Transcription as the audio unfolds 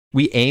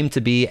We aim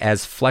to be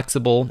as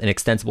flexible and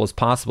extensible as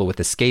possible with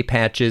escape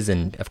hatches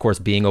and, of course,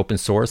 being open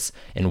source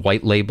and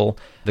white label.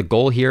 The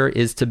goal here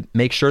is to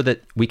make sure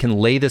that we can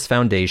lay this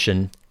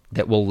foundation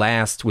that will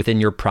last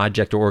within your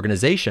project or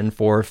organization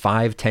for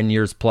 5, 10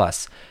 years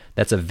plus.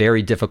 That's a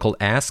very difficult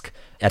ask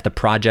at the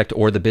project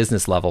or the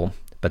business level,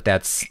 but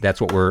that's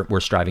what we're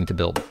striving to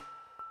build.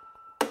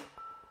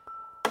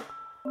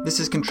 This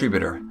is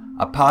Contributor,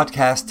 a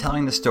podcast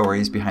telling the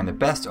stories behind the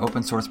best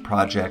open source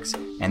projects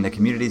and the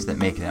communities that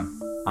make them.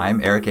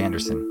 I'm Eric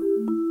Anderson.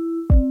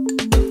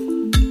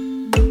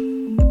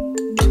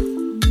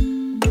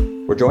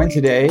 We're joined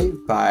today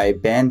by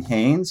Ben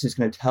Haynes, who's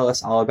going to tell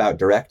us all about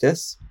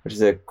Directus, which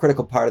is a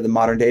critical part of the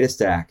modern data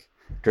stack.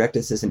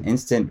 Directus is an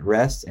instant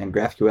REST and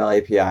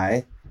GraphQL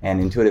API and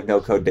intuitive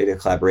no-code data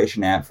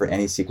collaboration app for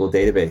any SQL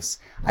database.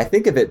 I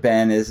think of it,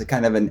 Ben, as a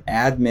kind of an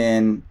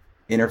admin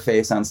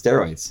interface on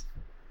steroids.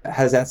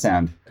 How does that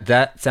sound?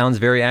 That sounds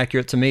very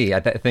accurate to me.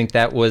 I think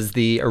that was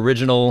the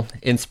original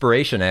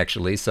inspiration,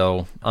 actually,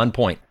 so on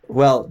point.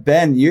 Well,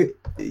 Ben,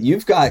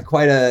 you've got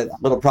quite a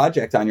little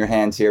project on your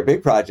hands here,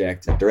 big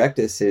project.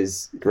 Directus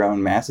has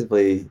grown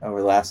massively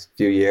over the last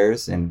few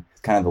years and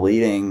kind of the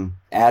leading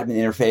admin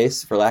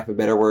interface, for lack of a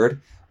better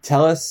word.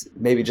 Tell us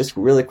maybe just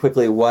really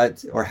quickly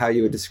what or how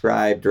you would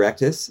describe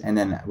Directus, and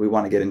then we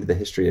want to get into the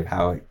history of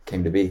how it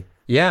came to be.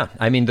 Yeah,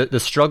 I mean, the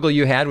struggle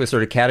you had with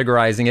sort of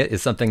categorizing it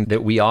is something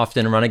that we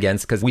often run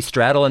against because we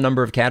straddle a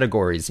number of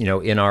categories,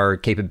 in our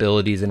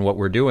capabilities and what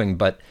we're doing.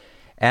 But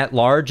at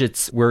large,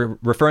 we're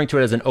referring to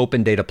it as an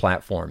open data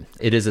platform.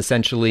 It is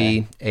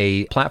essentially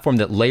a platform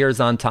that layers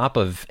on top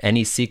of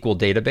any SQL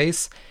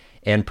database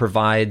and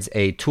provides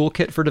a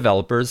toolkit for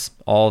developers,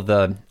 all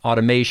the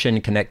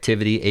automation,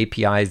 connectivity,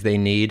 APIs they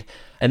need,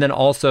 and then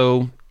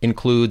also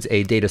includes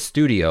a data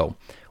studio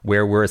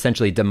where we're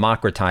essentially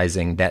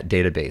democratizing that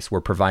database.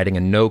 We're providing a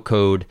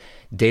no-code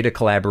data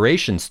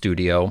collaboration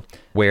studio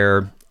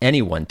where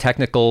anyone,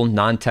 technical,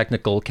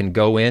 non-technical, can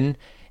go in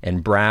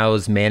and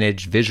browse,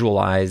 manage,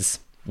 visualize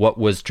what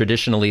was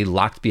traditionally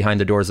locked behind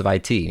the doors of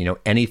IT,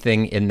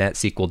 anything in that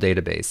SQL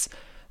database.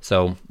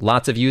 So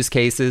lots of use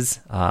cases,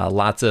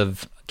 lots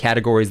of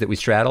categories that we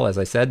straddle, as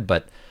I said,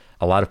 but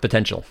a lot of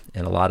potential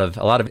and a lot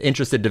of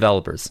interested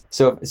developers.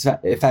 So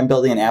if I'm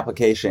building an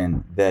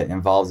application that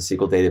involves a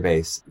SQL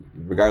database,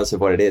 regardless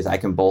of what it is, I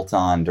can bolt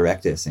on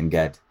Directus and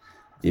get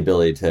the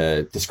ability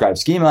to describe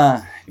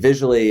schema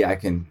visually. I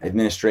can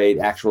administrate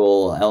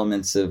actual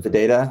elements of the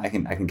data. I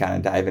can kind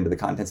of dive into the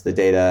contents of the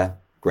data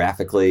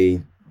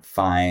graphically,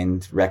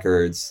 find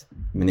records,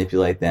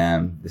 manipulate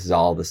them. This is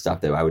all the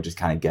stuff that I would just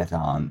kind of get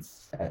on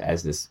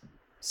as this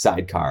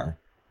sidecar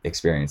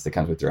experience that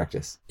comes with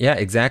Directus. Yeah,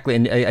 exactly.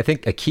 And I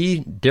think a key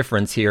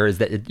difference here is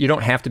that you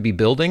don't have to be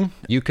building.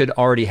 You could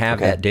already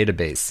have that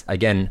database.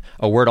 Again,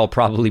 a word I'll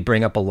probably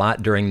bring up a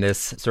lot during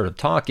this sort of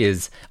talk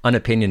is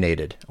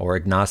unopinionated or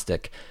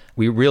agnostic.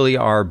 We really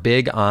are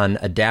big on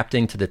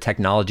adapting to the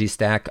technology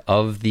stack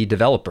of the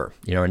developer,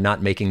 and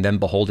not making them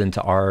beholden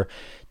to our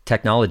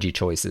technology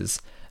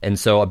choices. And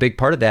so a big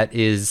part of that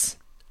is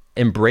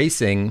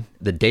embracing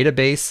the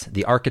database,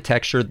 the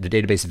architecture, the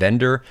database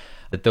vendor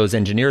that those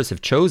engineers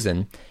have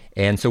chosen.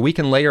 And so we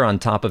can layer on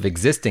top of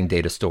existing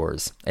data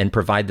stores and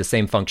provide the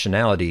same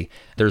functionality.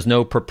 There's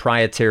no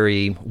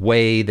proprietary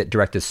way that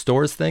Directus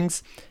stores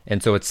things.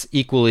 And so it's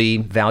equally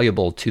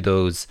valuable to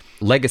those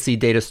legacy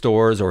data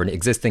stores or an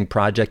existing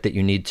project that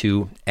you need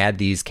to add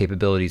these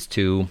capabilities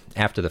to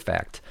after the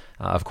fact.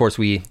 Of course,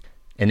 we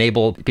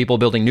enable people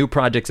building new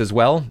projects as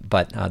well,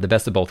 but the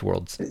best of both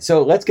worlds.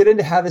 So let's get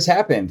into how this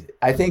happened.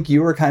 I think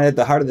you were kind of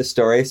the heart of the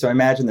story. So I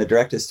imagine the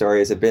Directus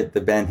story is a bit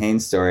the Ben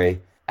Haynes story.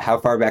 How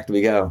far back do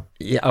we go?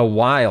 Yeah, a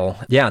while.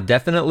 Yeah,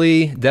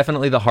 definitely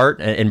the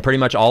heart and pretty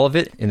much all of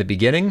it in the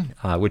beginning,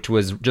 which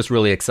was just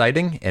really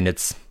exciting. And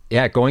it's,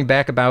 going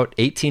back about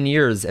 18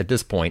 years at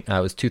this point. It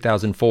was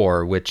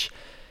 2004, which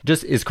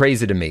just is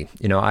crazy to me.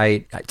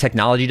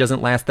 Technology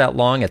doesn't last that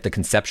long at the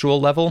conceptual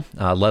level,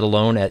 let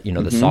alone at,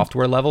 the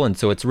software level. And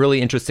so it's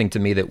really interesting to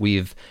me that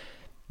we've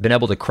been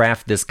able to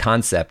craft this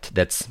concept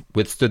that's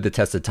withstood the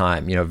test of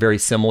time, very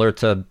similar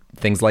to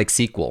things like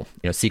SQL.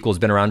 SQL's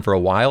been around for a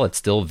while. It's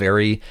still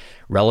very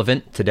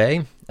relevant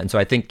today. And so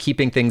I think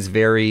keeping things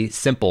very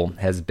simple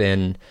has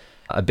been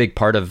a big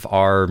part of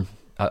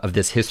of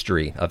this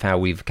history of how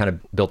we've kind of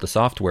built the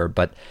software.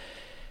 But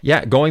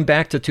yeah, going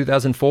back to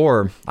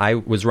 2004, I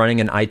was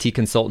running an IT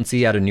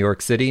consultancy out of New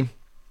York City,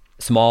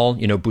 small,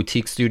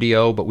 boutique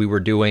studio, but we were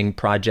doing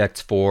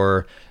projects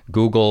for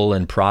Google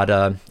and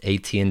Prada,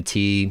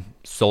 AT&T,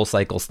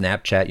 SoulCycle,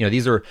 Snapchat.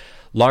 These are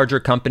larger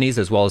companies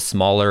as well as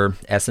smaller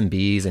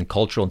SMBs and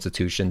cultural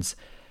institutions,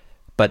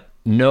 but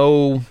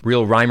no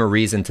real rhyme or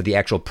reason to the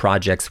actual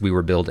projects we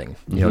were building.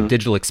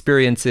 Digital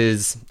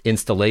experiences,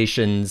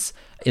 installations,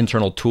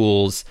 internal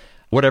tools,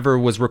 whatever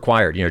was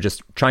required,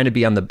 just trying to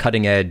be on the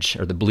cutting edge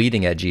or the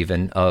bleeding edge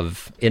even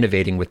of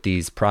innovating with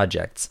these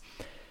projects.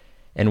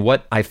 And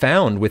what I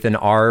found within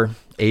our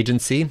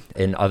agency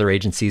and other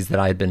agencies that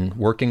I had been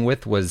working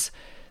with was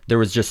there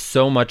was just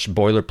so much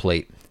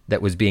boilerplate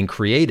that was being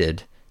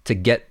created to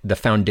get the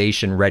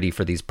foundation ready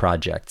for these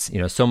projects.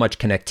 So much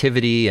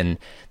connectivity and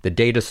the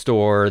data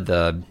store,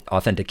 the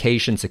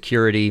authentication,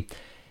 security.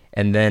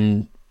 And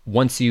then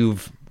once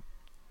you've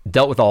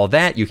dealt with all of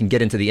that, you can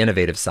get into the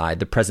innovative side,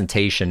 the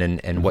presentation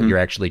and what you're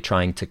actually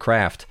trying to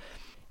craft.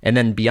 And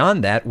then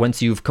beyond that,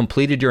 once you've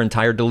completed your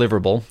entire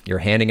deliverable, you're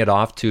handing it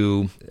off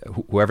to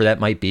whoever that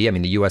might be. I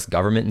mean, the US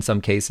government in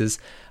some cases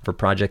for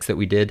projects that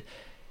we did.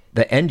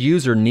 The end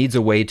user needs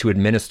a way to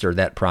administer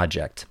that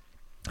project.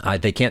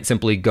 They can't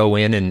simply go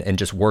in and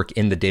just work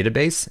in the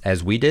database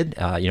as we did,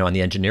 on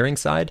the engineering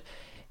side.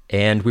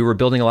 And we were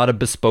building a lot of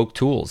bespoke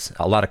tools,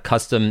 a lot of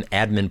custom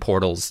admin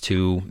portals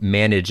to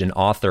manage and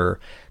author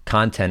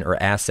content or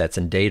assets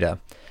and data.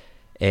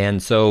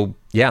 And so,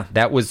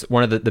 that was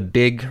one of the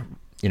big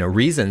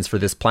reasons for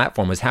this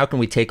platform was how can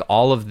we take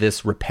all of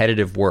this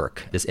repetitive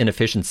work, this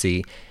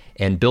inefficiency,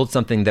 and build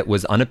something that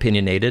was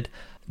unopinionated,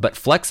 but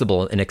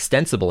flexible and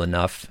extensible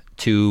enough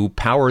to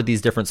power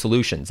these different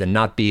solutions and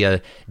not be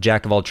a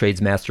jack of all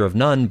trades, master of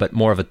none, but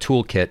more of a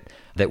toolkit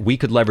that we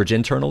could leverage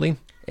internally.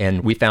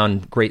 And we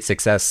found great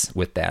success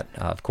with that.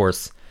 Of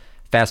course,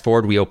 fast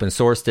forward, we open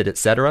sourced it,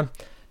 etc.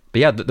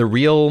 But the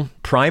real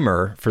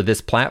primer for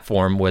this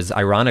platform was,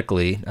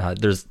 ironically,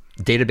 there's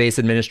database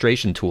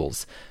administration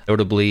tools,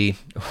 notably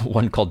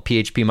one called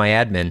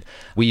PHPMyAdmin.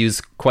 We use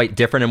quite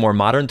different and more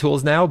modern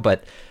tools now,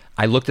 but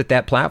I looked at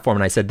that platform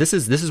and I said, this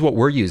is what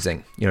we're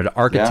using, to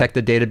architect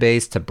the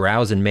database, to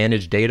browse and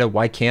manage data.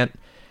 Why can't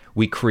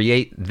we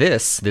create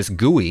this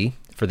GUI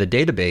for the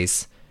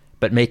database,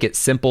 but make it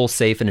simple,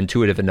 safe, and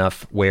intuitive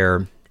enough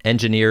where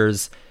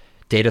engineers,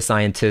 data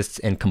scientists,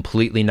 and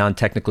completely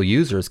non-technical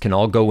users can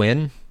all go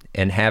in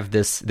and have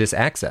this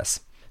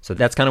access. So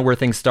that's kind of where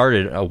things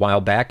started a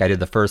while back. I did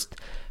the first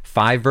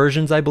 5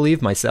 versions, I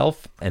believe,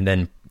 myself, and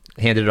then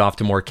handed it off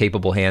to more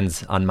capable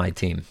hands on my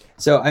team.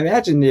 So I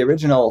imagine the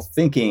original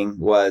thinking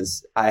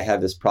was, I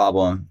have this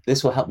problem.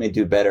 This will help me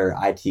do better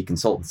IT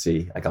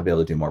consultancy. Like I'll be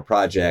able to do more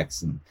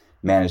projects and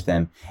manage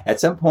them. At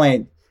some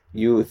point,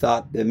 you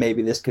thought that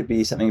maybe this could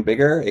be something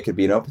bigger. It could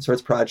be an open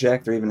source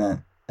project or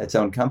even its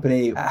own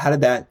company. How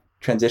did that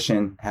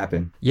transition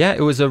happen? Yeah,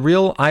 it was a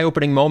real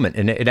eye-opening moment.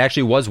 And it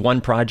actually was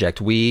one project.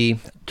 We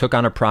took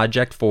on a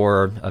project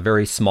for a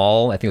very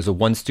small, I think it was a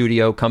one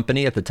studio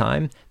company at the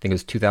time. I think it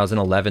was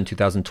 2011,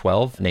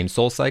 2012, named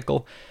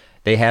SoulCycle.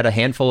 They had a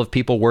handful of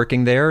people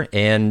working there,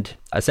 and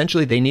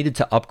essentially they needed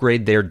to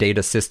upgrade their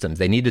data systems.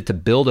 They needed to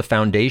build a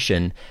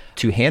foundation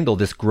to handle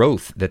this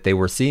growth that they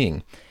were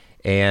seeing.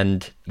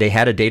 And they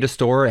had a data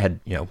store, it had,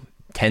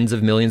 tens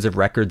of millions of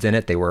records in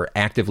it. They were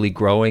actively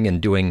growing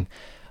and doing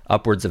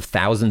upwards of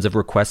thousands of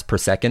requests per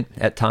second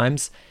at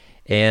times.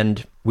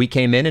 And we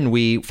came in and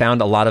we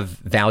found a lot of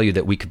value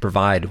that we could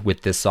provide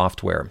with this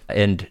software.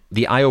 And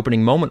the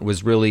eye-opening moment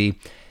was really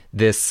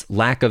this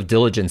lack of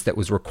diligence that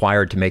was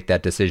required to make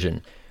that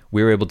decision.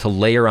 We were able to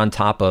layer on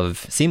top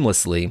of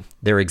seamlessly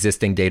their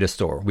existing data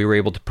store. We were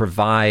able to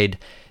provide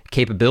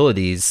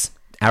capabilities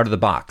out of the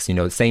box,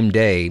 same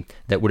day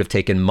that would have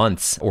taken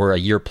months or a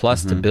year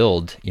plus to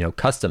build,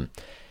 custom.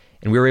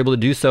 And we were able to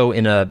do so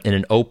in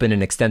an open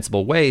and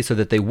extensible way so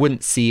that they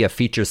wouldn't see a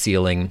feature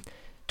ceiling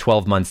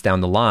 12 months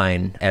down the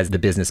line as the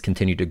business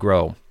continued to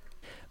grow.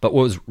 But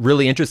what was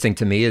really interesting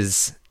to me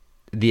is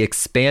the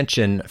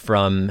expansion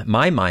from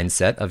my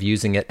mindset of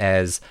using it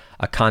as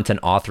a content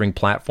authoring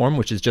platform,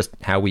 which is just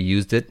how we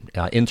used it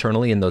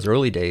internally in those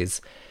early days,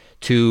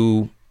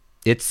 to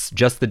it's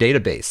just the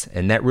database.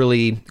 And that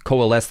really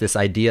coalesced this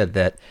idea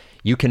that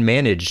you can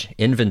manage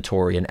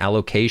inventory and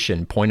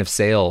allocation, point of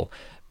sale,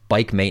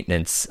 bike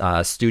maintenance,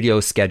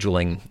 studio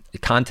scheduling,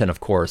 content,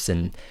 of course,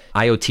 and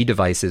IoT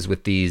devices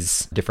with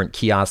these different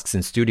kiosks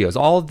and studios.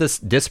 All of this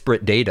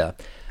disparate data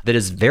that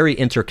is very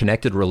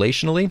interconnected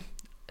relationally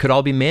could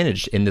all be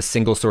managed in this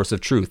single source of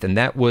truth. And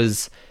that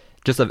was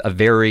just a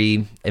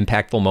very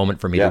impactful moment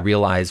for me to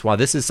realize, wow,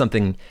 this is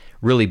something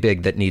really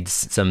big that needs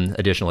some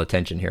additional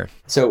attention here.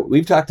 So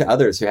we've talked to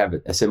others who have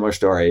a similar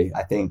story.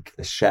 I think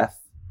the Chef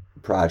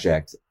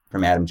project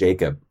from Adam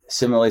Jacob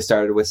similarly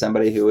started with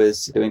somebody who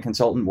was doing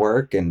consultant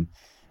work and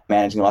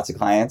managing lots of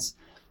clients,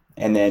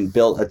 and then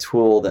built a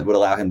tool that would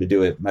allow him to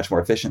do it much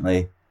more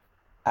efficiently.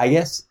 I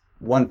guess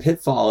one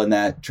pitfall in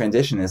that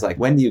transition is like,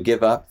 when do you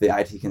give up the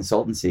IT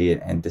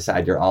consultancy and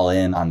decide you're all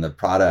in on the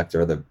product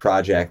or the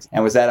project?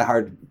 And was that a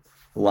hard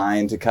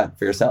line to cut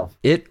for yourself?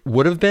 It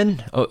would have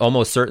been,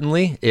 almost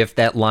certainly, if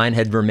that line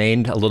had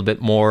remained a little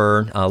bit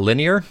more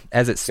linear.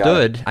 As it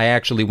stood, I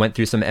actually went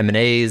through some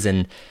M&As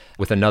and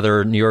with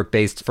another New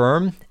York-based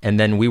firm, and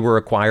then we were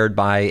acquired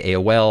by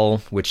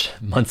AOL, which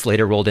months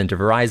later rolled into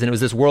Verizon. It was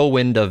this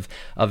whirlwind of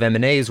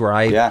M&As where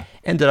I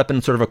ended up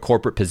in sort of a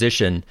corporate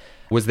position.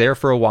 Was there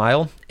for a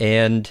while,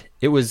 and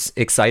it was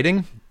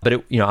exciting,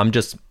 but I'm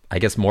just, I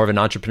guess, more of an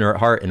entrepreneur at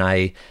heart, and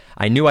I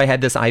knew I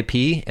had this IP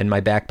in my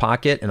back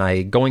pocket,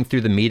 and going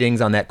through the meetings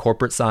on that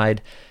corporate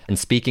side and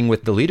speaking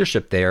with the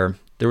leadership there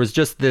was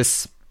just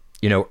this,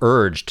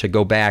 urge to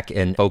go back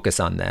and focus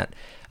on that.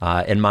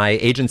 And my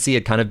agency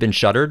had kind of been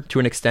shuttered to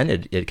an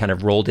extent. It kind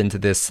of rolled into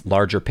this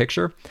larger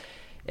picture.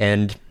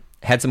 And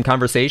had some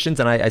conversations,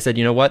 and I said,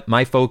 you know what,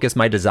 my focus,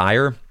 my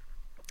desire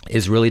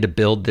is really to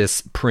build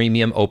this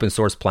premium open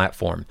source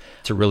platform,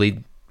 to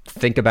really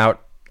think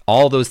about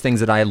all those things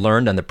that I had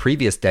learned on the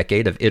previous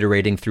decade of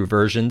iterating through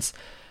versions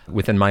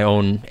within my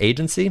own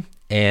agency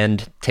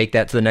and take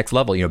that to the next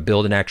level,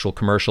 build an actual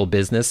commercial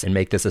business and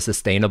make this a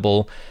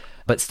sustainable,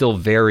 but still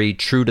very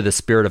true to the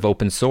spirit of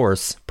open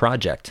source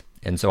project.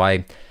 And so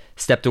I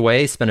stepped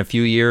away, spent a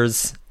few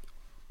years.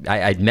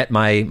 I'd met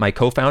my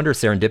co-founder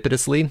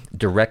serendipitously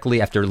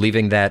directly after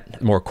leaving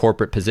that more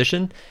corporate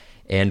position.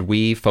 And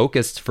we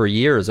focused for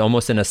years,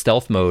 almost in a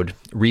stealth mode,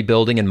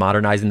 rebuilding and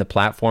modernizing the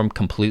platform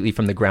completely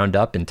from the ground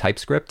up in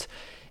TypeScript.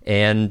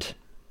 And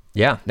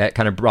yeah, that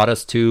kind of brought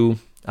us to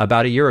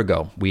about a year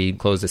ago. We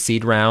closed a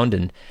seed round,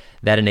 and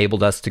that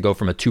enabled us to go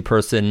from a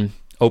 2-person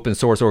open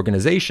source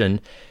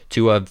organization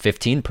to a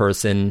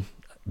 15-person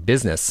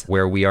business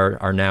where we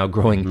are now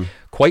growing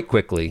quite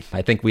quickly.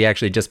 I think we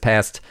actually just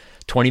passed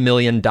 20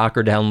 million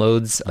Docker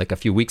downloads like a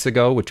few weeks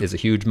ago, which is a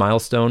huge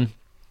milestone.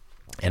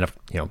 And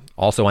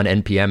also on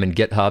NPM and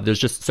GitHub, there's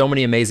just so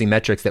many amazing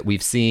metrics that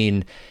we've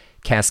seen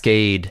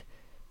cascade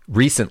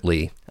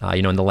recently,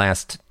 in the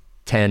last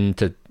 10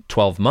 to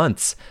 12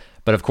 months.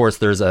 But of course,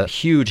 there's a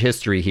huge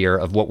history here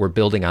of what we're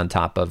building on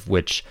top of,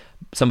 which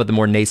some of the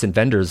more nascent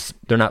vendors,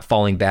 they're not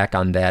falling back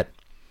on that,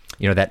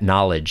 that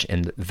knowledge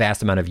and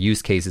vast amount of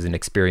use cases and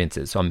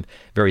experiences. So I'm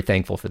very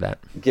thankful for that.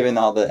 Given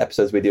all the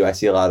episodes we do, I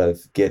see a lot of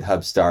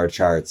GitHub star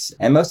charts,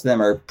 and most of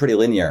them are pretty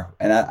linear.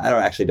 And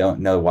I don't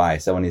know why.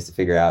 Someone needs to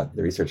figure out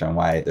the research on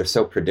why they're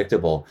so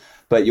predictable.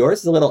 But yours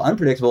is a little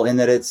unpredictable in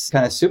that it's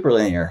kind of super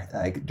linear.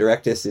 Like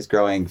Directus is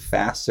growing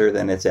faster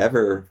than it's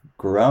ever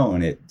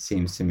grown, it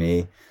seems to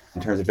me,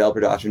 in terms of developer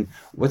adoption.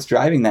 What's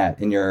driving that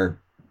in your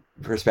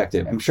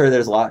perspective? I'm sure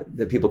there's a lot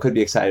that people could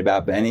be excited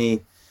about, but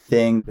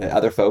anything that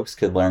other folks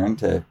could learn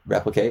to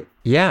replicate?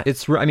 Yeah,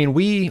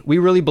 we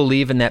really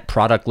believe in that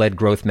product-led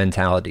growth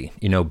mentality.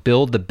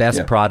 Build the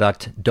best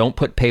product, don't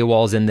put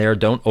paywalls in there,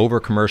 don't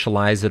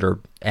over-commercialize it or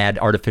add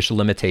artificial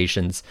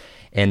limitations,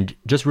 and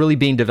just really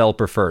being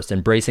developer first,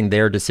 embracing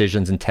their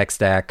decisions and tech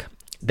stack.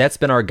 That's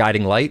been our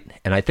guiding light,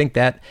 and I think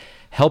that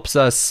helps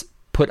us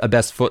put a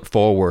best foot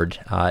forward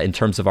in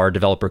terms of our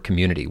developer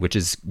community, which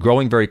is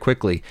growing very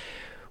quickly.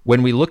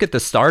 When we look at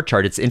the star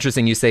chart, it's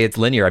interesting you say it's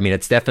linear.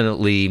 It's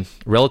definitely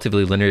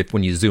relatively linear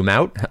when you zoom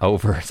out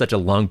over such a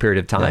long period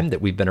of time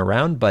that we've been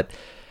around, but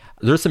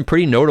there's some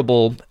pretty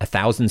notable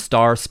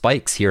 1,000-star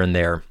spikes here and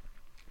there.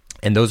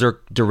 And those are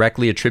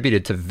directly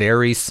attributed to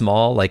very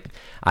small, like,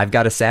 I've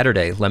got a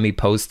Saturday, let me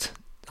post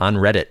on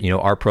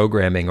Reddit, our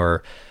programming,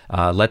 or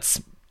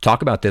let's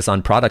talk about this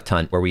on Product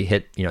Hunt, where we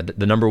hit,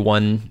 the number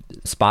one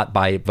spot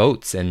by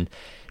votes. And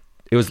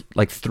it was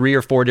like 3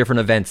 or 4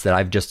 different events that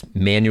I've just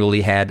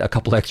manually had a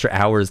couple extra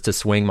hours to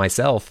swing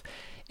myself.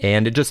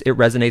 And it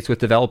resonates with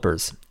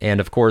developers.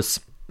 And of course,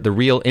 the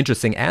real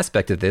interesting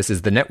aspect of this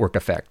is the network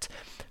effect.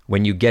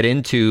 When you get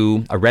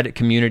into a Reddit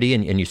community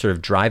and you sort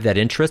of drive that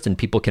interest and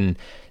people can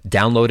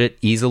download it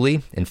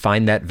easily and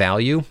find that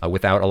value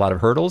without a lot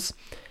of hurdles,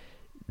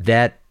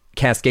 that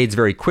cascades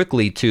very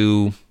quickly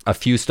to a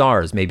few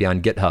stars, maybe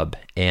on GitHub.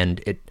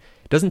 And it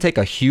doesn't take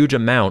a huge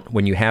amount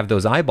when you have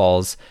those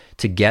eyeballs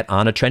to get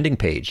on a trending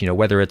page,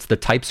 whether it's the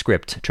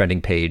TypeScript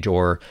trending page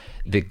or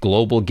the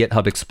global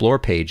GitHub Explore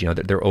page,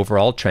 they're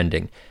overall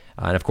trending.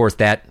 And of course,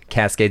 that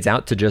cascades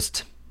out to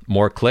just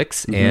more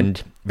clicks,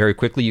 and very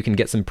quickly you can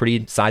get some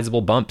pretty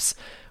sizable bumps.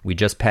 We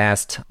just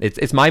passed,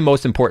 it's my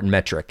most important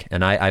metric,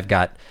 and I've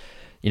got,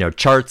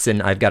 charts,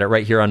 and I've got it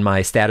right here on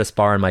my status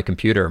bar on my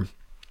computer,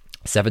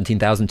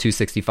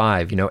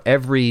 17,265.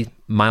 Every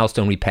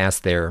milestone we pass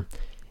there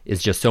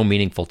is just so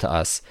meaningful to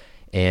us.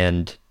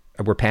 And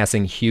we're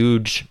passing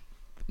huge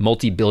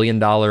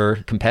multi-billion-dollar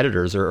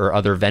competitors or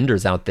other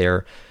vendors out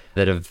there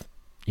that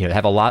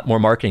have a lot more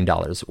marketing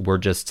dollars. We're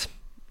just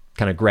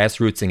kind of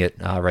grassrootsing it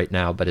right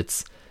now, but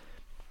it's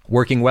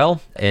working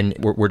well. And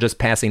we're just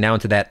passing now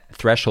into that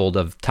threshold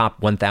of top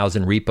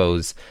 1,000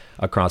 repos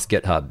across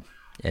GitHub.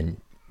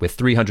 And with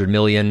 300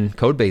 million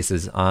code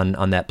bases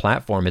on that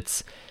platform,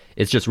 it's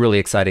just really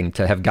exciting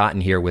to have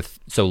gotten here with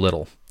so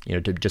little, to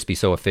just be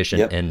so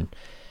efficient and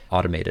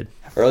automated.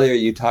 Earlier,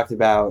 you talked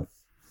about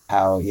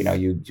how,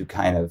 you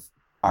kind of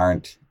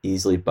aren't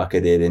easily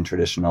bucketed in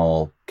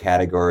traditional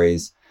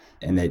categories,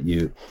 and that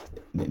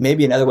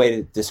maybe another way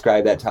to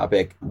describe that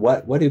topic,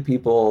 what do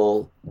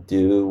people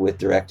do with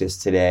Directus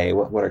today?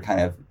 What are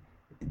kind of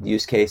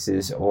use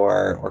cases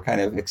or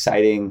kind of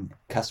exciting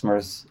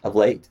customers of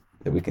late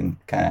that we can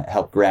kind of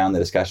help ground the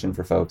discussion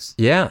for folks?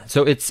 Yeah,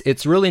 so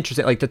it's really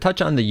interesting. Like, to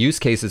touch on the use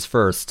cases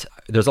first,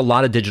 there's a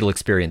lot of digital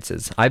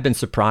experiences. I've been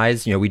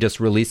surprised. We just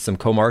released some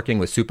co-marketing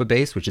with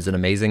Supabase, which is an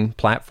amazing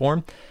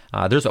platform.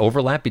 There's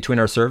overlap between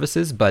our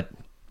services, but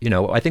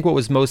I think what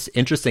was most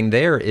interesting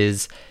there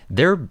is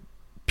they're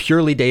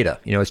purely data.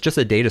 It's just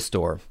a data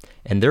store,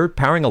 and they're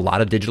powering a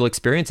lot of digital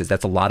experiences.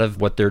 That's a lot of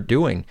what they're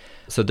doing.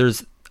 So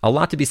there's a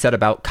lot to be said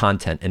about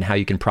content and how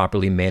you can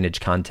properly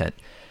manage content.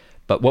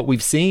 But what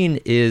we've seen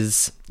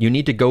is you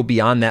need to go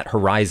beyond that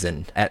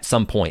horizon at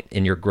some point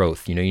in your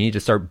growth. You need to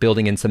start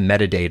building in some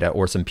metadata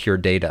or some pure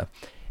data.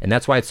 And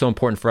that's why it's so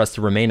important for us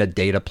to remain a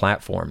data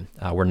platform.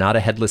 We're not a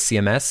headless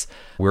CMS.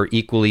 We're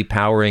equally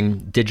powering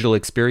digital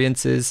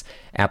experiences,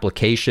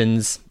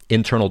 applications,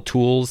 internal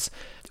tools.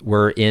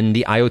 We're in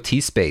the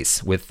IoT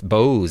space with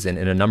Bose and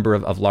a number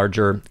of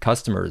larger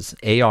customers,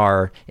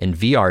 AR and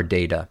VR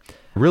data,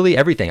 really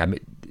everything. I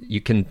mean,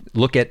 you can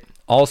look at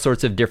all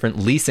sorts of different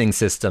leasing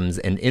systems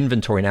and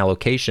inventory and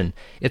allocation.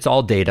 It's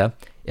all data.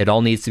 It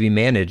all needs to be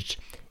managed.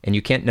 And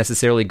you can't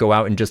necessarily go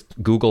out and just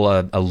Google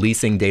a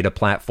leasing data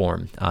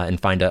platform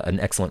and find an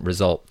excellent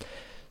result.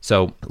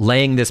 So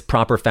laying this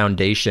proper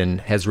foundation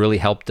has really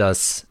helped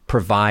us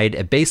provide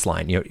a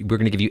baseline. We're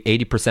going to give you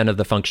 80% of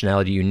the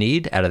functionality you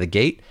need out of the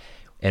gate,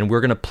 and we're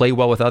going to play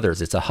well with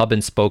others. It's a hub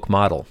and spoke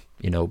model,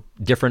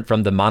 different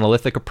from the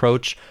monolithic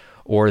approach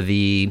or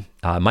the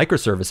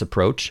microservice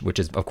approach, which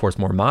is, of course,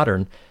 more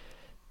modern.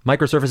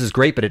 Microservice is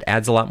great, but it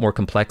adds a lot more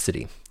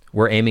complexity.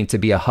 We're aiming to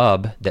be a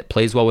hub that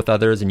plays well with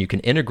others, and you can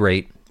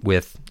integrate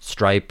with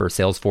Stripe or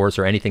Salesforce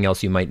or anything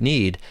else you might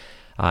need.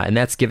 And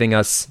that's giving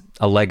us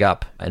a leg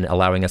up and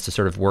allowing us to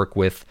sort of work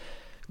with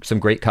some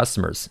great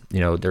customers.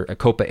 There are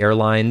Copa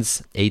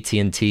Airlines,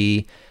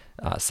 AT&T,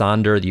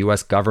 Sonder, the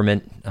U.S.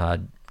 government,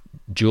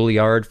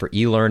 Juilliard for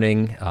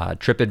e-learning,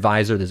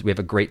 TripAdvisor. We have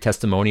a great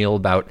testimonial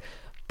about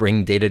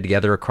bringing data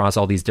together across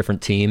all these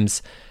different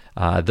teams.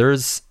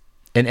 There's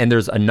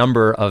a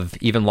number of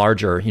even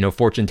larger,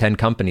 Fortune 10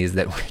 companies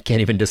that we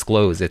can't even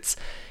disclose. It's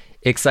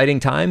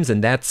exciting times,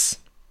 and that's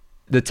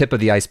the tip of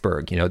the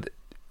iceberg.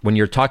 When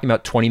you're talking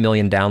about 20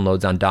 million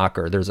downloads on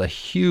Docker, there's a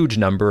huge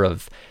number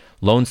of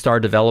Lone Star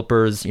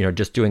developers,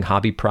 just doing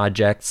hobby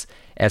projects,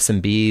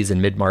 SMBs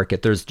and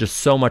mid-market. There's just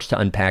so much to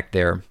unpack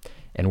there.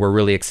 And we're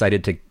really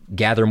excited to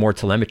gather more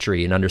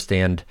telemetry and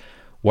understand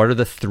what are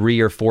the 3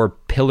 or 4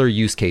 pillar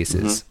use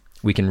cases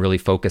we can really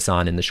focus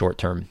on in the short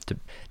term to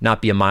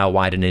not be a mile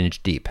wide and an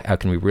inch deep. How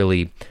can we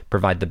really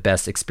provide the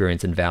best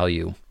experience and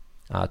value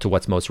to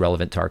what's most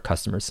relevant to our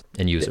customers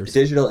and users?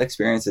 Digital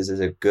experiences is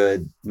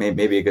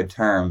maybe a good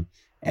term.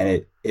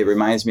 And it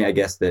reminds me, I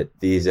guess, that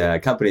these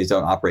companies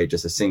don't operate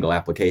just a single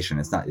application.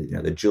 It's not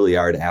the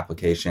Juilliard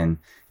application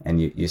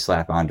and you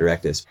slap on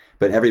Directus,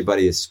 but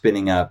everybody is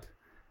spinning up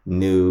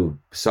new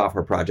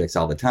software projects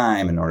all the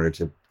time in order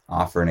to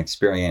offer an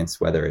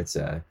experience, whether it's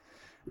a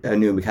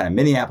new kind of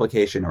mini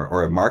application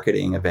or a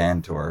marketing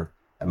event or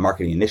a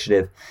marketing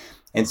initiative.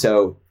 And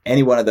so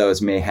any one of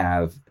those may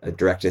have a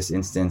Directus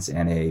instance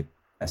and a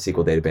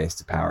SQL database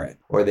to power it.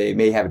 Or they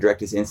may have a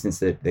Directus instance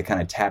that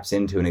kind of taps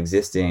into an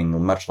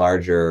existing, much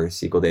larger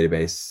SQL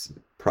database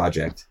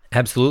project.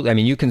 Absolutely. I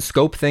mean, you can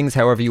scope things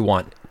however you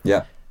want.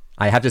 Yeah.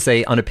 I have to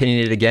say,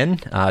 unopinionated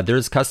again,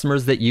 there's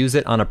customers that use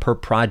it on a per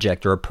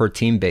project or a per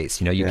team base.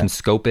 You can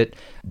scope it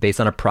based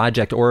on a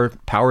project or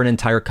power an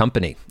entire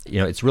company.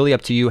 It's really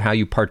up to you how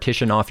you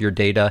partition off your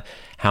data,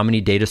 how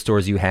many data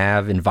stores you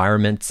have,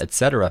 environments,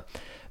 etc.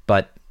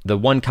 But the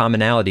one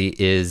commonality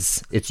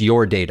is it's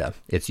your data.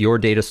 It's your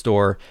data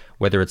store,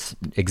 whether it's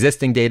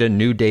existing data,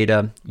 new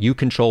data. You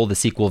control the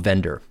SQL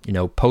vendor.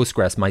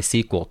 Postgres,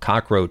 MySQL,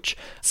 Cockroach,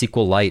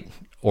 SQLite,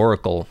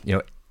 Oracle.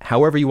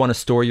 However you want to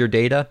store your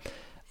data,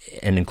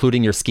 and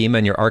including your schema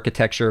and your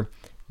architecture,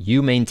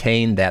 you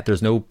maintain that.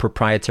 There's no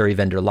proprietary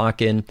vendor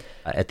lock-in.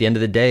 At the end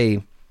of the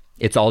day,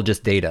 it's all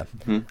just data.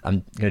 I'm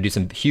going to do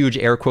some huge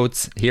air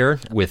quotes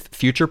here with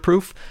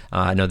future-proof.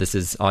 I know this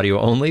is audio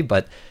only,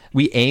 but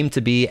we aim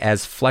to be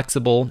as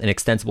flexible and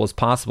extensible as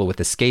possible with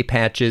escape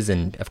hatches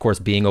and, of course,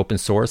 being open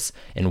source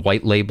and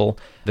white label.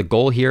 The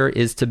goal here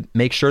is to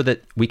make sure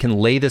that we can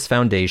lay this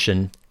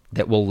foundation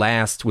that will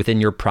last within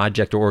your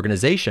project or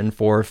organization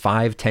for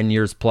 5-10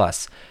 years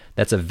plus.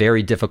 That's a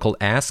very difficult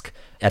ask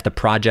at the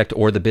project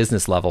or the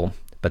business level,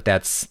 but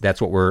that's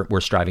what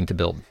we're striving to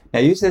build. Now,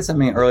 you said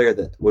something earlier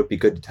that would be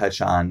good to touch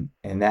on,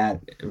 and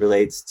that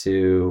relates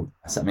to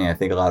something I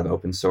think a lot of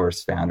open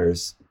source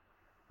founders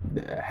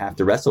have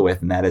to wrestle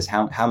with, and that is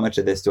how much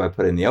of this do I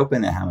put in the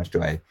open and how much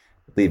do I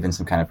leave in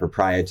some kind of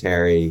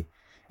proprietary?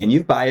 And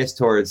you've biased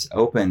towards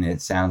open,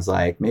 it sounds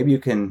like. Maybe you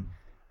can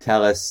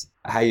tell us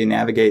how you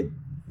navigate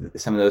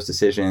some of those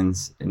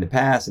decisions in the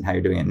past and how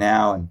you're doing it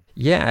now.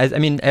 Yeah,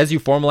 as you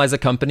formalize a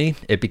company,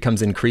 it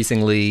becomes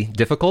increasingly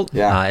difficult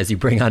as you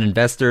bring on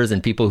investors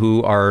and people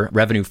who are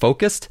revenue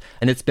focused.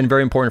 And it's been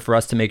very important for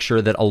us to make sure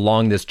that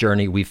along this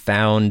journey, we've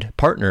found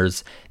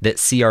partners that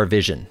see our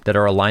vision, that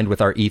are aligned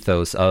with our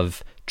ethos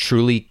of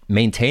truly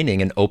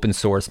maintaining an open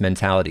source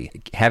mentality,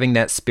 having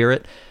that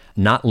spirit,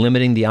 not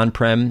limiting the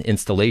on-prem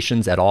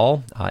installations at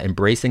all,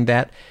 embracing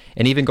that,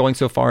 and even going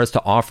so far as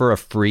to offer a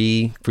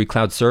free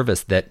cloud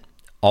service that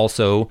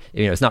also,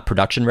 it's not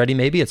production ready,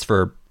 maybe it's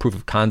for proof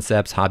of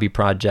concepts, hobby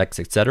projects,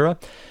 etc.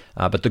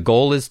 But the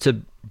goal is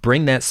to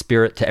bring that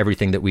spirit to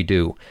everything that we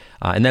do.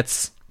 And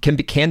that's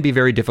can be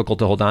very difficult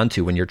to hold on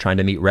to when you're trying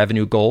to meet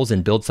revenue goals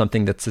and build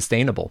something that's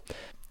sustainable.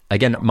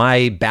 Again,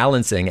 my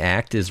balancing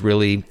act is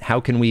really how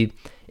can we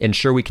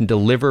ensure we can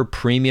deliver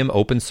premium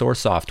open source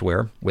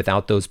software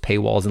without those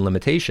paywalls and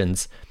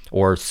limitations,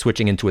 or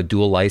switching into a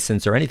dual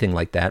license or anything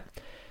like that,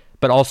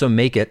 but also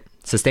make it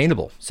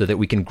sustainable so that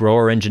we can grow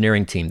our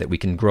engineering team, that we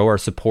can grow our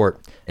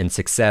support and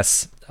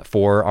success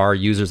for our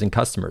users and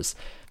customers.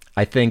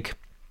 I think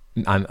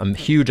I'm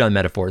huge on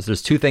metaphors.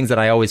 There's two things that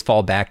I always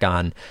fall back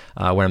on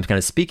when I'm kind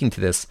of speaking to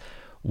this.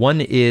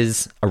 One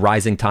is a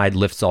rising tide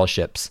lifts all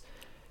ships.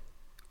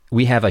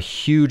 We have a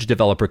huge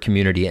developer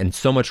community and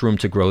so much room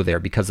to grow there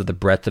because of the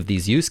breadth of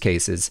these use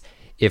cases.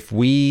 If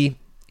we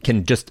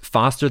can just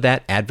foster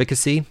that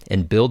advocacy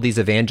and build these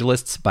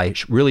evangelists by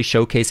really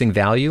showcasing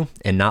value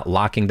and not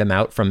locking them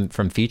out from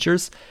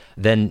features,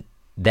 then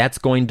that's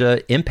going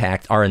to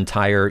impact our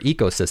entire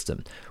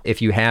ecosystem.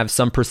 If you have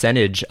some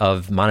percentage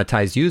of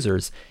monetized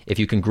users, if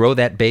you can grow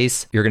that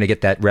base, you're going to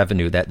get that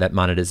revenue, that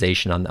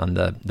monetization on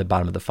the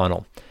bottom of the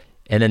funnel.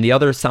 And then the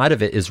other side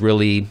of it is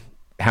really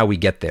how we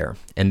get there.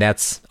 And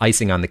that's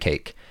icing on the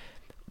cake.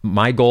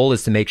 My goal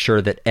is to make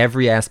sure that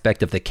every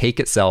aspect of the cake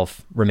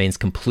itself remains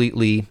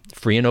completely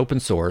free and open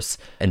source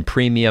and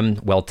premium,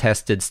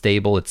 well-tested,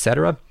 stable,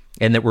 etc.,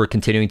 and that we're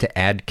continuing to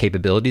add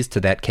capabilities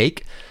to that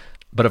cake.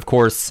 But of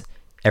course,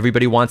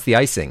 everybody wants the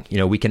icing.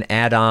 We can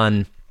add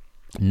on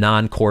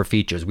non-core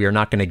features. We are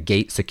not going to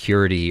gate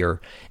security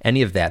or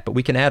any of that, but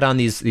we can add on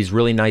these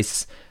really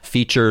nice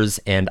features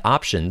and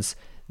options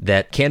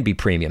that can be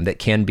premium, that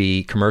can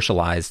be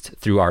commercialized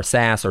through our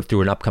SaaS or through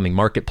an upcoming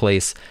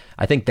marketplace.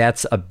 I think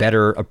that's a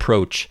better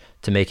approach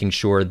to making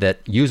sure that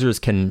users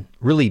can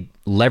really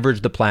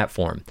leverage the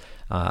platform.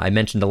 I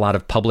mentioned a lot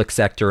of public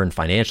sector and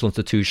financial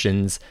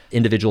institutions,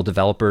 individual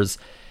developers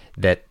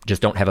that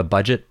just don't have a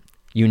budget.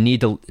 You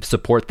need to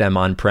support them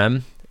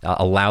on-prem,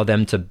 allow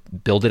them to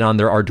build it on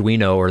their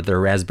Arduino or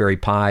their Raspberry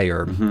Pi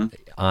or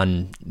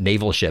on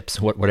naval ships,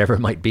 whatever it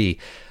might be.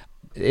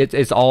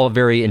 It's all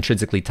very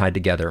intrinsically tied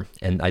together.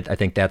 And I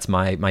think that's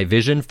my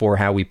vision for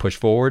how we push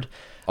forward.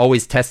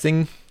 Always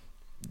testing.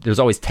 There's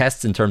always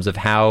tests in terms of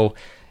how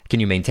can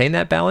you maintain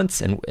that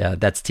balance, and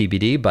that's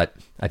TBD, but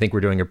I think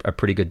we're doing a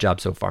pretty good job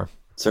so far.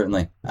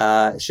 Certainly.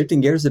 Shifting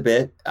gears a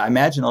bit, I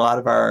imagine a lot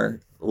of our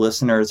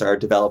listeners are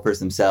developers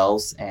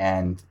themselves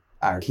and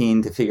are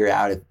keen to figure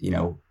out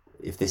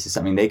if this is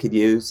something they could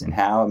use and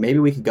how. Maybe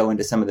we could go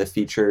into some of the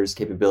features,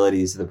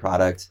 capabilities of the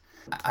product.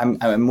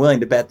 I'm willing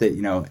to bet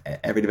that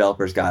every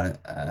developer's got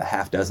a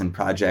half dozen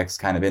projects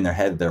kind of in their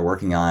head they're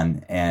working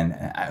on, and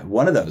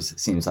one of those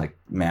seems like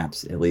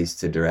maps at least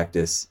to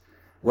Directus.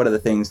 What are the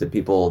things that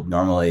people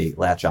normally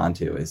latch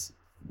onto as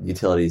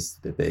utilities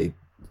that they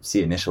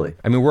see initially?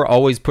 I mean, we're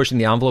always pushing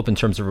the envelope in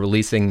terms of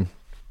releasing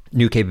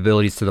new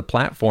capabilities to the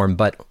platform,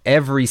 but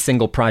every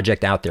single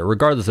project out there,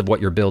 regardless of what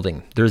you're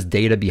building, there's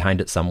data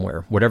behind it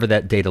somewhere, whatever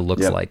that data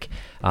looks like.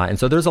 And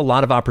so there's a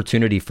lot of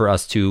opportunity for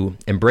us to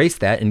embrace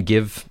that and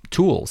give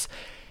tools.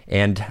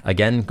 And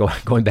again,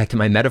 going back to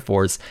my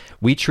metaphors,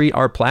 we treat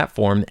our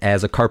platform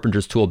as a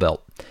carpenter's tool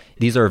belt.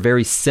 These are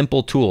very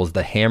simple tools,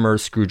 the hammer,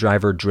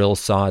 screwdriver, drill,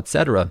 saw,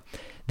 etc.,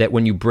 that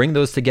when you bring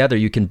those together,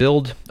 you can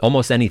build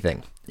almost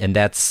anything. And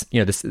that's,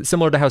 this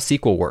similar to how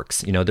SQL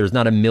works. There's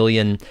not a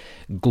million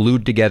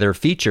glued together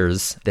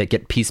features that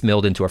get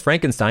piecemealed into a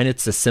Frankenstein.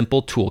 It's a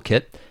simple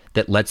toolkit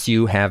that lets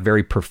you have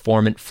very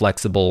performant,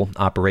 flexible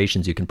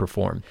operations you can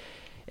perform.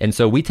 And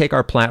so we take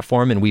our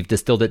platform and we've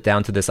distilled it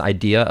down to this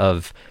idea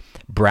of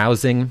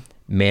browsing,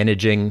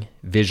 managing,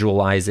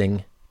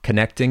 visualizing,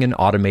 connecting, and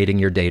automating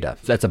your data.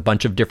 So that's a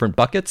bunch of different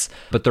buckets,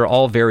 but they're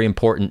all very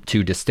important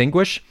to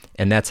distinguish.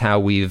 And that's how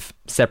we've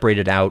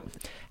separated out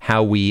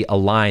how we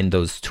align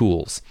those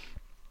tools.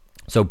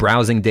 So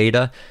browsing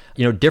data,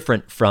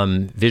 different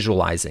from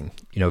visualizing.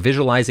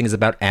 Visualizing is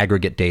about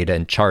aggregate data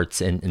and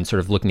charts and sort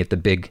of looking at the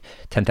big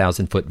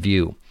 10,000 foot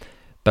view.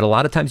 But a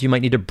lot of times you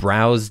might need to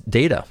browse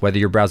data, whether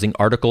you're browsing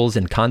articles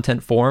in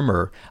content form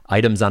or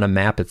items on a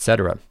map,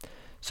 etc.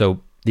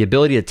 So the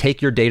ability to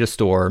take your data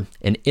store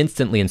and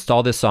instantly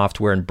install this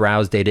software and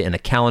browse data in a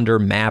calendar,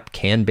 map,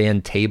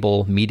 Kanban,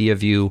 table, media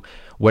view,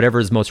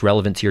 whatever is most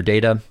relevant to your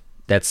data,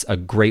 that's a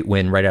great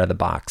win right out of the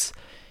box.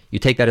 You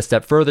take that a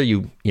step further,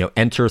 you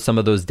enter some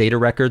of those data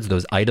records,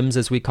 those items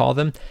as we call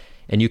them,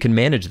 and you can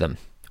manage them.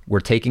 We're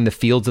taking the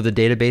fields of the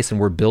database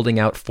and we're building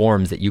out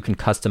forms that you can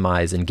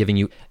customize and giving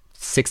you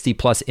 60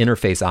 plus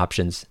interface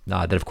options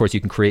that of course you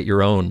can create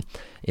your own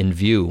in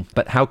Vue.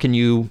 But how can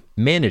you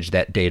manage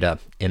that data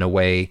in a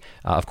way,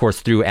 of course,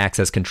 through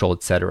access control,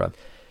 etc.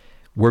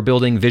 We're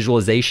building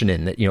visualization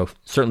in that,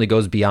 certainly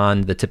goes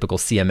beyond the typical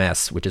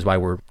CMS, which is why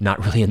we're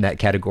not really in that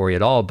category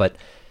at all. But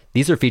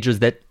these are features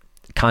that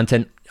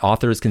content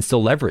authors can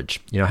still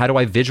leverage. How do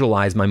I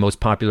visualize my most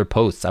popular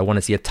posts? I want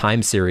to see a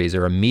time series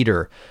or a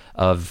meter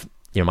of,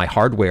 my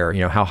hardware.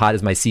 How hot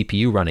is my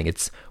CPU running?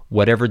 It's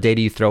whatever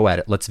data you throw at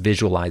it. Let's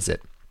visualize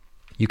it.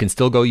 You can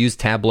still go use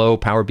Tableau,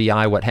 Power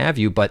BI, what have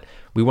you, but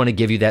we want to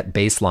give you that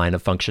baseline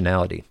of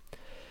functionality.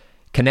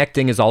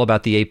 Connecting is all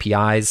about the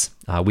APIs.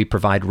 We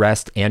provide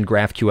REST and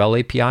GraphQL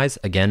APIs,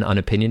 again,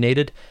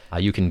 unopinionated.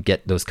 You can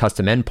get those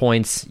custom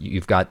endpoints.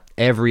 You've got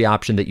every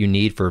option that you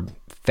need for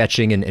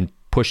fetching and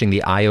pushing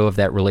the I/O of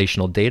that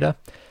relational data.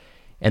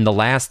 And the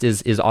last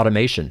is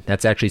automation.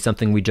 That's actually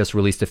something we just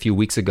released a few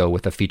weeks ago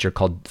with a feature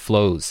called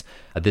Flows.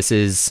 This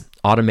is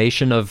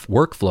automation of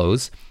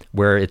workflows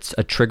where it's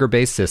a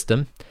trigger-based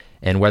system.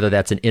 And whether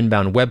that's an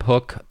inbound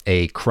webhook,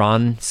 a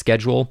cron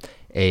schedule,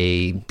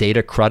 a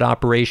data CRUD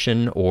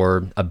operation,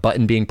 or a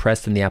button being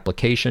pressed in the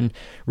application,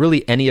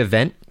 really any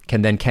event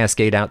can then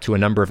cascade out to a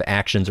number of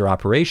actions or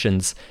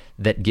operations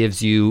that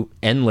gives you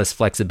endless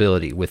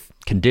flexibility with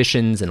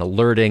conditions and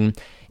alerting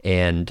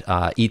and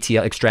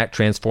ETL, extract,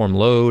 transform,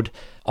 load,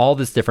 all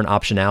this different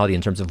optionality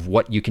in terms of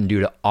what you can do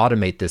to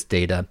automate this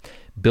data,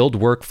 build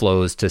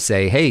workflows to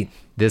say, hey,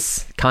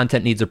 this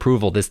content needs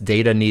approval, this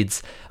data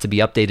needs to be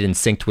updated and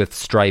synced with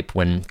Stripe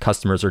when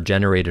customers are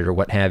generated or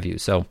what have you.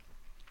 So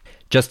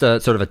just a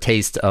sort of a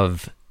taste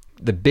of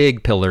the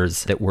big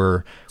pillars that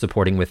we're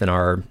supporting within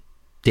our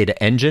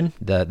data engine,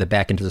 the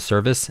back into the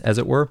service, as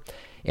it were,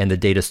 and the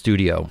Data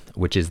Studio,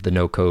 which is the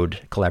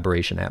no-code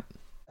collaboration app.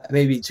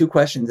 Maybe two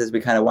questions as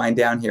we kind of wind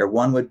down here.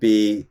 One would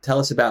be, tell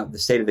us about the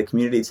state of the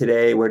community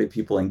today. Where do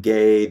people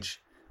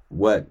engage?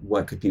 What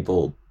could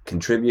people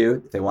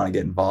contribute if they want to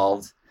get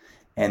involved?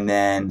 And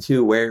then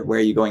two, where are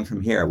you going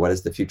from here? What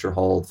does the future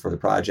hold for the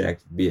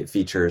project, be it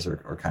features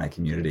or kind of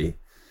community?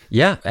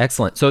 Yeah,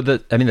 excellent. So the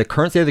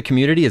current state of the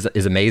community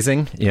is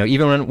amazing.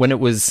 Even when it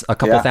was a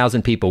couple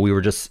thousand people, we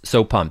were just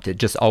so pumped. It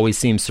just always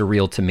seems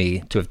surreal to me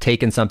to have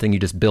taken something, you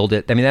just build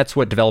it. That's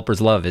what developers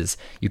love, is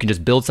you can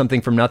just build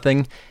something from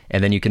nothing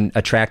and then you can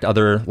attract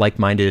other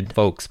like-minded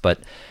folks. But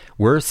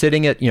we're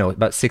sitting at,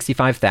 about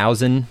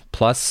 65,000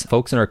 plus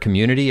folks in our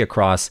community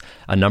across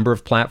a number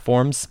of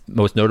platforms,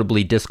 most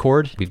notably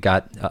Discord. We've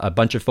got a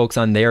bunch of folks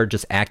on there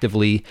just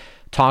actively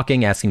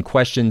talking, asking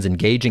questions,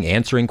 engaging,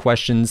 answering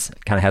questions.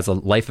 Kind of has a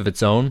life of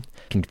its own. You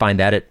can find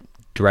that at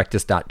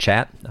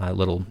directus.chat, a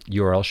little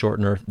URL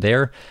shortener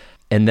there.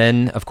 And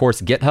then, of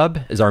course,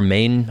 GitHub is our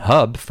main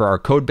hub for our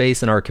code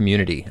base and our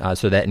community.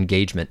 So that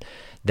engagement,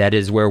 that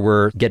is where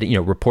we're getting,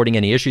 reporting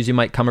any issues you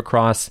might come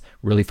across,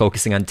 really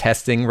focusing on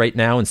testing right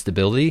now and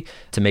stability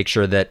to make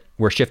sure that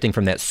we're shifting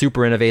from that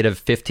super innovative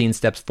 15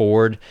 steps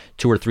forward,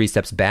 2 or 3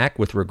 steps back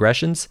with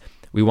regressions.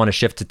 We want to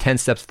shift to 10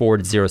 steps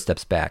forward, 0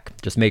 steps back.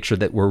 Just make sure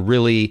that we're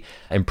really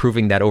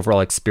improving that overall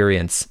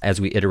experience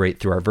as we iterate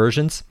through our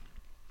versions.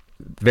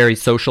 Very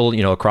social,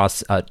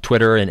 across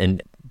Twitter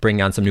and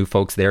bringing on some new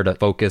folks there to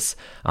focus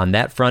on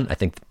that front. I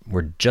think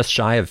we're just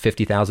shy of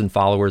 50,000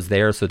 followers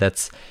there. So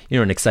that's,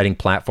 an exciting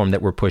platform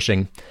that we're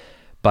pushing.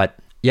 But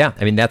yeah,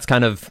 that's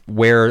kind of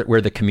where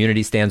the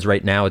community stands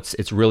right now.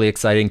 It's really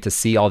exciting to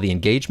see all the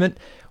engagement.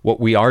 What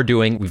we are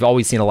doing, we've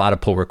always seen a lot of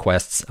pull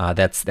requests.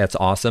 That's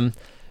awesome.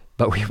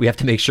 But we have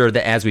to make sure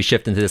that as we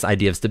shift into this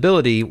idea of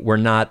stability,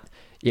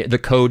 the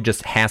code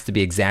just has to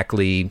be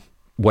exactly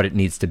what it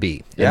needs to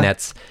be. Yeah. And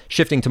that's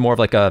shifting to more of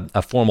like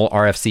a formal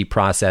RFC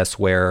process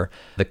where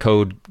the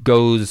code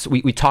goes,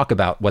 we talk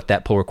about what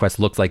that pull request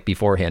looks like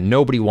beforehand.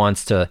 Nobody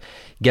wants to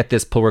get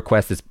this pull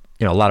request that's,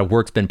 a lot of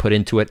work's been put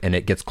into it and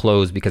it gets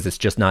closed because it's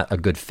just not a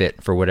good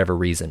fit for whatever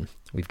reason.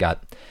 We've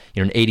got,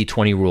 an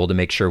 80-20 rule to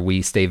make sure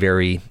we stay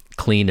very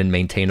clean and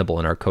maintainable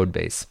in our code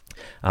base.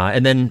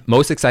 And then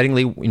most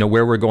excitingly,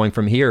 where we're going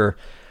from here,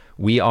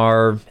 we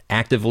are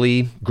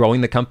actively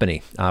growing the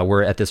company.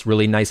 We're at this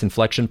really nice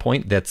inflection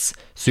point that's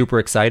super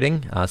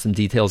exciting. Some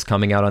details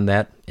coming out on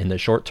that in the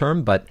short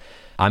term, but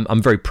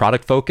I'm very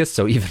product focused.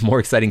 So even more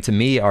exciting to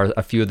me are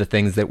a few of the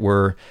things that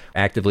we're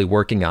actively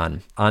working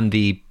on. On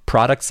the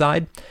product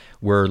side,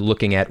 we're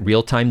looking at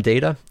real-time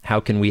data. How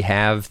can we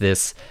have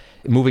this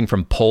moving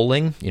from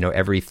polling,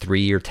 every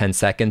 3 or 10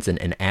 seconds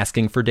and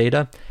asking for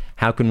data?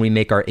 How can we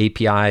make our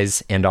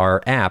APIs and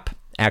our app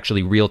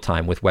actually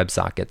real-time with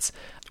WebSockets?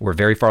 We're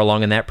very far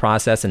along in that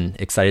process and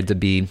excited to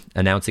be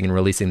announcing and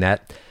releasing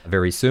that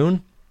very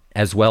soon,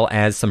 as well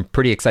as some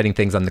pretty exciting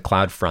things on the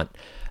cloud front.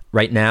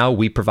 Right now,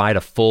 we provide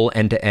a full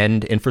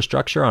end-to-end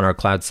infrastructure on our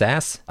cloud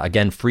SaaS.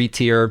 Again, free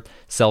tier,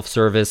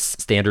 self-service,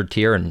 standard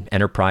tier, and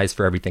enterprise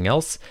for everything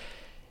else.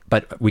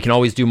 But we can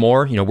always do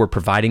more. We're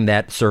providing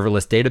that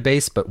serverless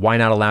database, but why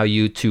not allow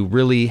you to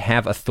really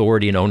have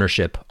authority and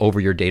ownership over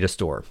your data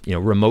store?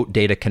 Remote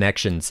data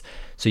connections,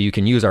 so you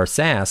can use our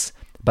SaaS,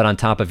 but on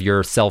top of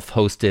your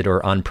self-hosted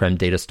or on-prem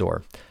data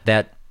store.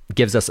 That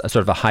gives us a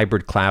sort of a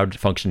hybrid cloud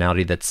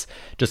functionality that's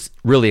just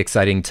really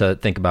exciting to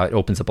think about. It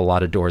opens up a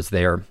lot of doors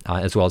there,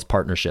 as well as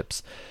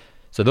partnerships.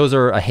 So those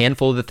are a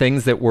handful of the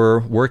things that we're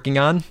working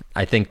on.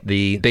 I think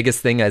the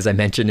biggest thing, as I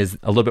mentioned, is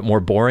a little bit more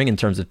boring in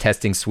terms of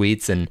testing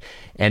suites and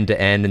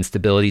end-to-end and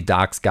stability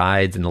docs,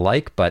 guides, and the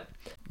like. But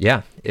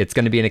yeah, it's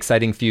going to be an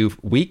exciting few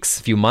weeks,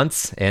 few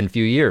months, and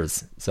few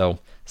years. So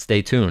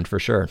stay tuned for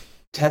sure.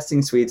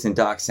 Testing suites and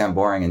docs sound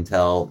boring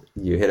until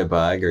you hit a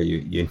bug or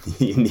you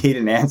need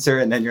an answer,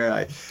 and then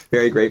you're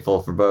very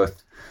grateful for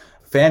both.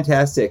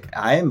 Fantastic.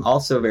 I am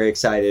also very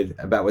excited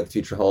about what the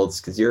future holds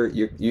because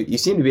you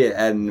seem to be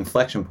at an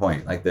inflection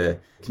point. Like the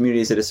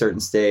community's at a certain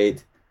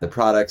state, the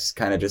product's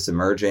kind of just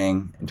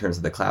emerging in terms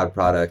of the cloud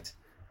product.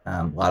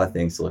 A lot of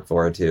things to look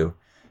forward to.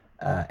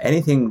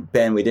 Anything,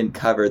 Ben, we didn't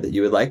cover that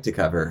you would like to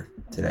cover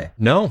today?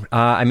 No,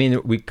 I mean,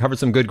 we covered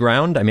some good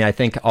ground. I mean, I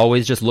think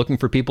always just looking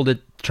for people to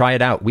try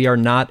it out. We are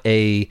not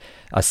a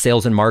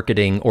sales and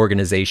marketing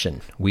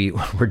organization.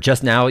 We're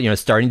just now,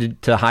 starting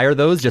to hire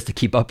those just to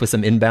keep up with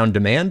some inbound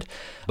demand.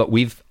 But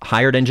we've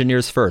hired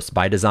engineers first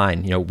by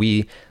design.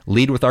 We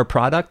lead with our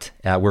product.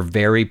 We're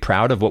very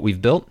proud of what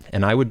we've built.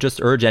 And I would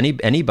just urge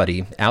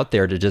anybody out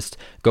there to just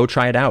go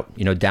try it out.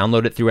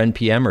 Download it through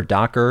NPM or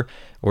Docker,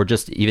 or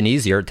just even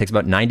easier, it takes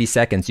about 90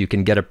 seconds. You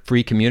can get a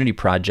free community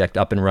project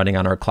up and running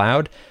on our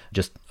cloud.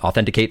 Just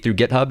authenticate through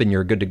GitHub and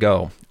you're good to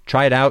go.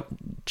 Try it out,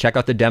 check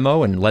out the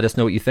demo, and let us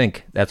know what you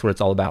think. That's what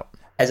it's all about.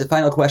 As a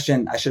final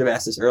question, I should have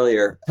asked this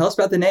earlier. Tell us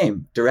about the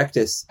name,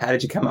 Directus. How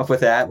did you come up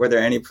with that? Were there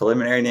any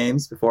preliminary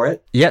names before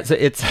it? Yeah, so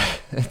it's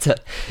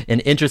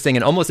an interesting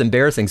and almost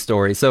embarrassing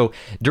story. So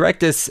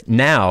Directus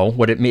now,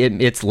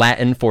 it's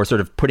Latin for sort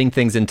of putting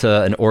things into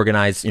an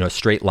organized,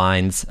 straight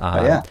lines.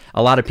 A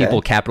lot of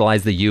people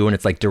capitalize the U and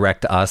it's like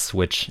direct to us,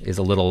 which is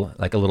a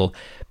little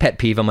pet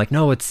peeve. I'm like,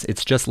 no, it's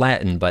just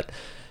Latin, but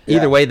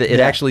either way,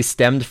 it actually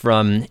stemmed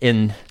from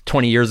in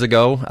 20 years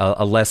ago,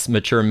 a less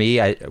mature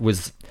me.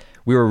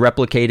 We were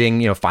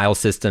replicating, file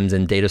systems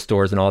and data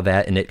stores and all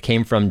that, and it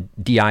came from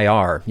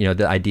dir,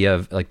 the idea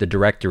of like the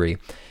directory.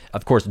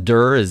 Of course,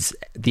 dir is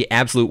the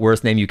absolute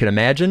worst name you can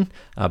imagine,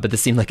 but this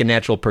seemed like a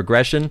natural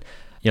progression.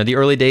 The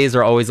early days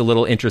are always a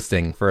little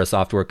interesting for a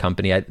software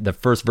company. The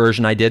first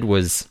version I did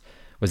was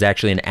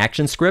actually an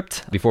action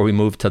script before we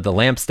moved to the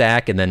LAMP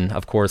stack, and then,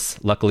 of course,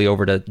 luckily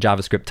over to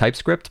JavaScript,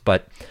 TypeScript.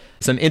 But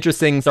some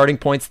interesting starting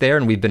points there,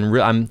 and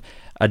I'm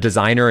a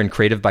designer and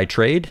creative by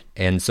trade.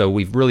 And so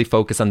we've really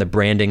focused on the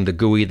branding, the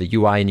GUI, the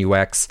UI and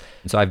UX.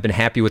 And so I've been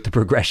happy with the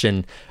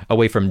progression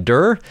away from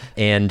dir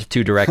and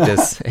to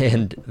Directus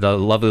and the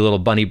lovely little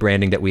bunny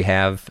branding that we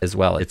have as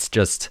well.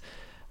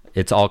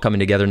 It's all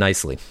coming together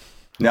nicely.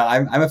 No,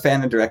 I'm a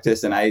fan of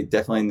Directus, and I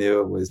definitely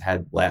knew it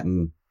had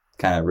Latin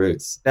kind of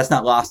roots. That's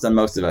not lost on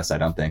most of us, I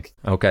don't think.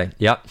 Okay.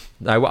 Yep.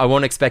 I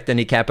won't expect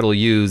any capital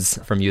U's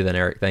from you then,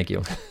 Eric. Thank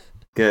you.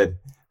 Good.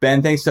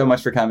 Ben, thanks so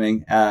much for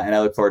coming, and I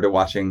look forward to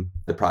watching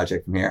the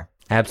project from here.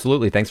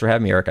 Absolutely. Thanks for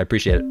having me, Eric. I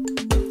appreciate it.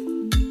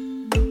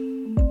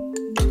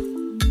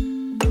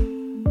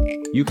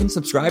 You can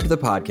subscribe to the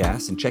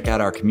podcast and check out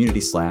our community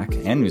Slack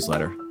and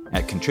newsletter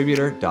at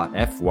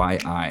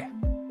contributor.fyi.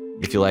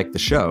 If you like the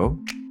show,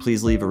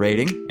 please leave a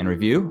rating and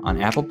review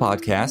on Apple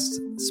Podcasts,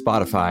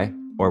 Spotify,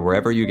 or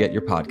wherever you get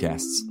your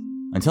podcasts.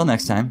 Until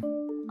next time,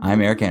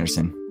 I'm Eric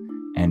Anderson,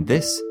 and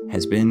this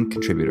has been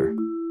Contributor.